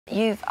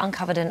you've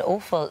uncovered an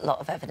awful lot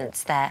of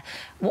evidence there.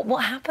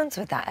 What happens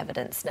with that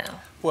evidence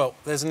now? Well,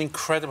 there's an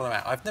incredible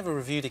amount. I've never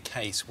reviewed a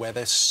case where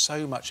there's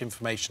so much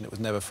information that was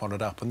never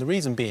followed up. And the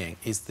reason being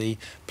is the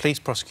police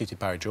prosecuted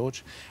Barry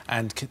George,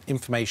 and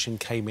information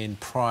came in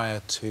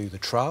prior to the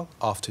trial,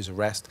 after his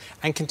arrest,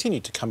 and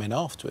continued to come in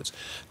afterwards.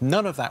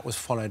 None of that was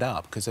followed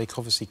up because they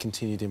obviously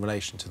continued in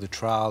relation to the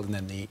trial and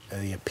then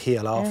the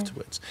appeal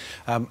afterwards.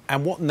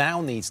 And what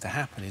now needs to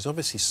happen is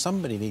obviously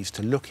somebody needs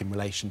to look in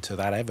relation to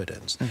that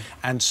evidence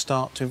and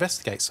start to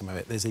investigate some of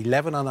it. There's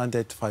 11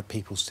 unidentified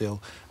people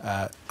still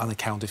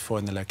unaccounted for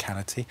in the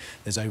locality.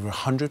 There's over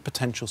 100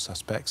 potential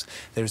suspects.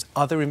 There is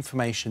other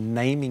information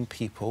naming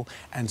people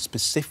and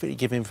specifically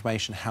give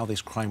information how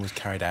this crime was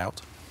carried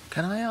out.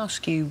 Can I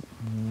ask you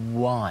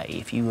why,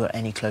 if you were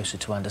any closer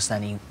to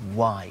understanding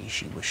why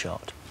she was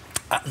shot?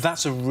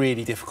 That's a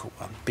really difficult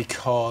one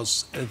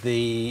because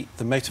the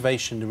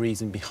motivation, the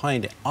reason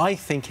behind it, I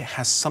think it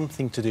has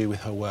something to do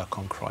with her work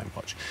on Crime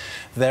Watch.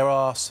 There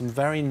are some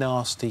very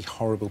nasty,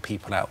 horrible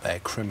people out there,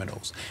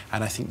 criminals,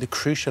 and I think the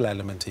crucial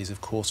element is,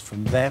 of course,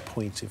 from their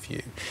point of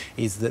view,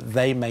 is that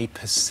they may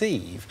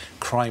perceive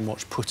Crime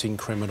Watch putting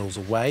criminals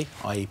away,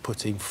 i.e.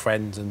 putting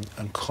friends and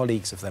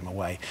colleagues of them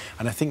away,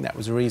 and I think that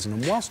was a reason.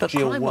 And whilst but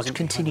Jill Crime Watch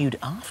continued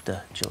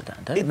after Jill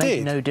Dando. It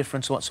made no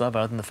difference whatsoever,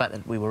 other than the fact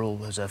that we were all,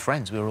 as her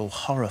friends, we were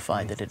all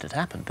horrified that it had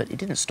happened, but it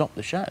didn't stop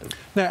the show.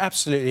 No,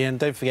 absolutely, and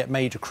don't forget,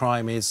 major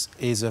crime is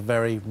a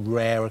very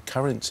rare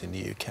occurrence in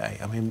the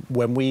UK. I mean,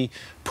 when we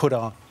put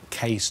our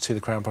case to the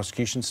Crown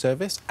Prosecution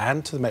Service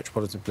and to the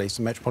Metropolitan Police,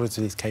 the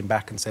Metropolitan Police came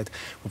back and said,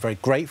 we're very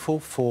grateful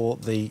for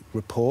the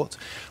report.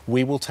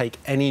 We will take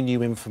any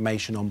new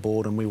information on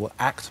board and we will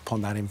act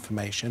upon that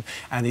information,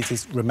 and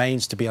it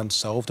remains to be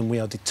unsolved, and we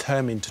are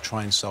determined to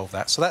try and solve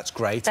that. So that's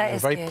great. We're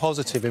very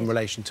positive in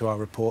relation to our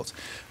report.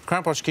 The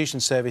Crown Prosecution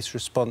Service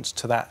response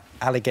to that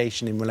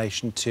allegation in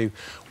relation to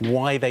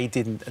why they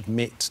didn't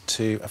admit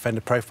to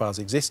offender profiles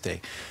existing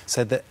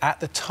said that at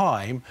the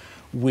time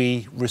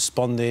we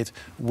responded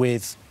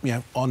with,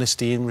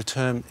 honesty in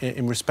return,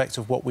 in respect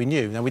of what we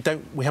knew. Now,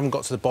 we haven't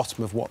got to the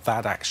bottom of what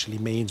that actually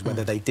means,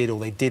 whether they did or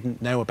they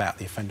didn't know about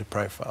the offender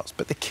profiles.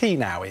 But the key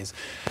now is,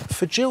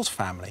 for Jill's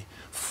family,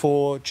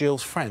 for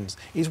Jill's friends,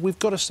 is we've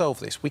got to solve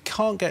this. We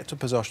can't get to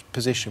a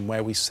position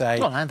where we say,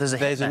 well, there's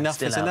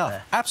enough is enough.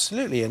 There.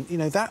 Absolutely, and,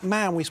 that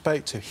man we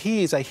spoke to,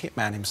 he is a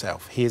hitman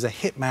himself. He is a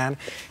hitman.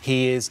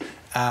 He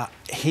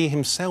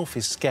himself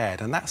is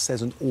scared, and that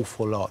says an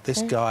awful lot.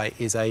 This guy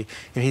is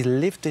he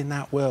lived in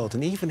that world,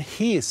 and even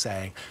he is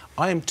saying,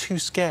 I am too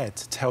scared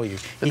to tell you.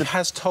 But he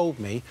has told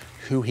me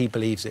who he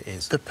believes it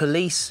is. The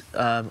police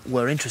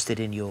were interested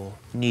in your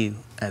new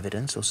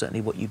evidence, or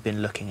certainly what you've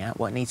been looking at.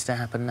 What needs to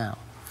happen now?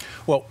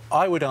 Well,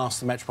 I would ask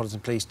the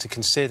Metropolitan Police to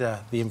consider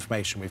the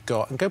information we've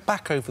got and go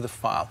back over the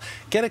file.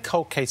 Get a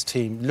cold case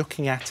team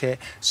looking at it,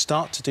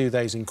 start to do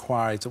those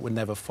inquiries that were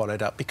never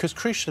followed up, because,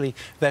 crucially,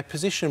 their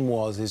position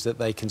is that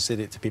they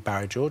consider it to be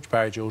Barry George.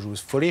 Barry George was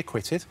fully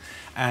acquitted,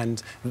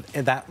 and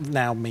that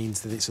now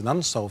means that it's an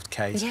unsolved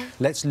case. Yeah.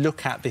 Let's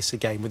look at this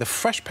again with a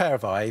fresh pair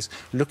of eyes,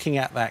 looking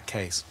at that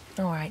case.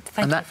 All right, thank you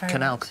very much. And that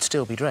canal could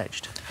still be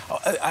dredged? Oh,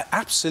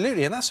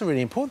 absolutely, and that's a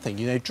really important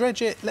thing.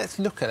 Dredge it, let's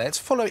look at it, let's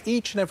follow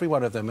each and every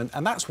one of them,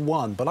 and that's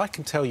one, but I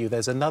can tell you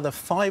there's another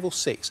 5 or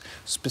 6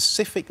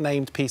 specific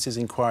named pieces,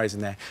 inquiries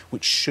in there,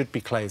 which should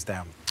be closed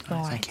down.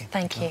 All right,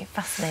 thank you.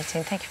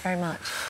 Fascinating. Thank you very much.